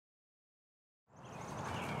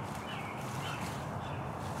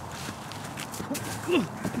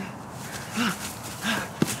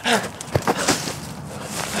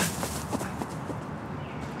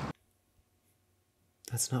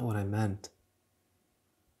That's not what I meant.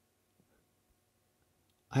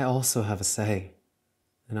 I also have a say,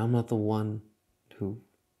 and I'm not the one who...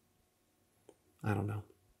 I don't know.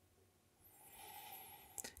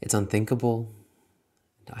 It's unthinkable,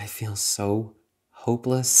 and I feel so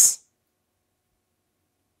hopeless.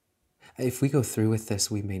 If we go through with this,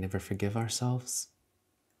 we may never forgive ourselves.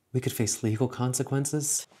 We could face legal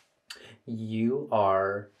consequences. You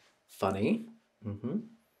are funny. Mm-hmm.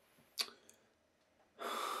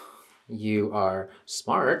 You are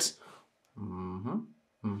smart. Mm-hmm.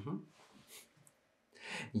 Mm-hmm.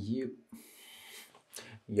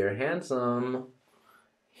 You're handsome.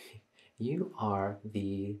 You are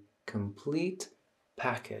the complete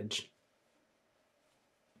package.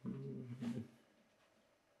 Mm-hmm.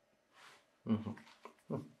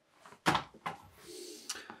 Mm-hmm.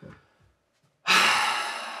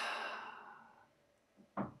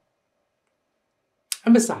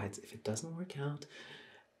 And besides, if it doesn't work out,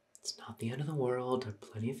 it's not the end of the world. There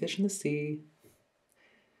are plenty of fish in the sea.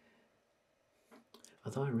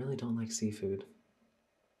 Although I really don't like seafood.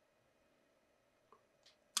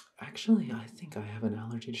 Actually, I think I have an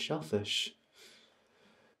allergy to shellfish.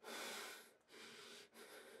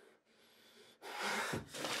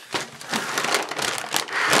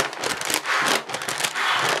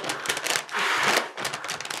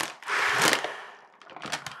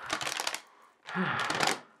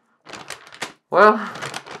 Well,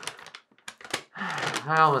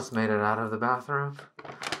 I almost made it out of the bathroom.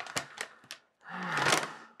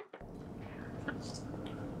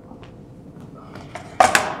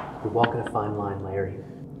 You're walking a fine line, Larry.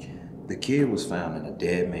 The kid was found in a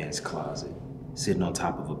dead man's closet, sitting on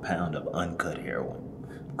top of a pound of uncut heroin.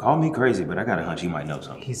 Call me crazy, but I got a hunch he might know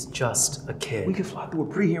something. He's just a kid. We could fly through a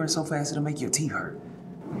pre-hearing so fast it'll make your teeth hurt.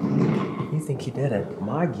 You think he did it?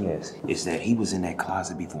 My guess is that he was in that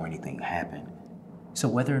closet before anything happened. So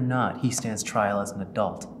whether or not he stands trial as an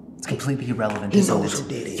adult, it's completely irrelevant, He isn't knows it? who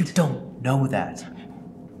did it. You don't know that.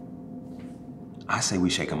 I say we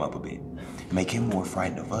shake him up a bit. Make him more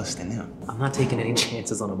frightened of us than them. I'm not taking any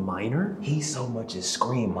chances on a minor. He so much as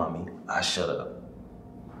scream, mommy. I shut up.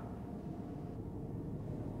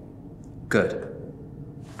 Good.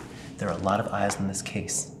 There are a lot of eyes on this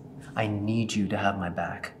case. I need you to have my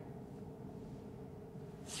back.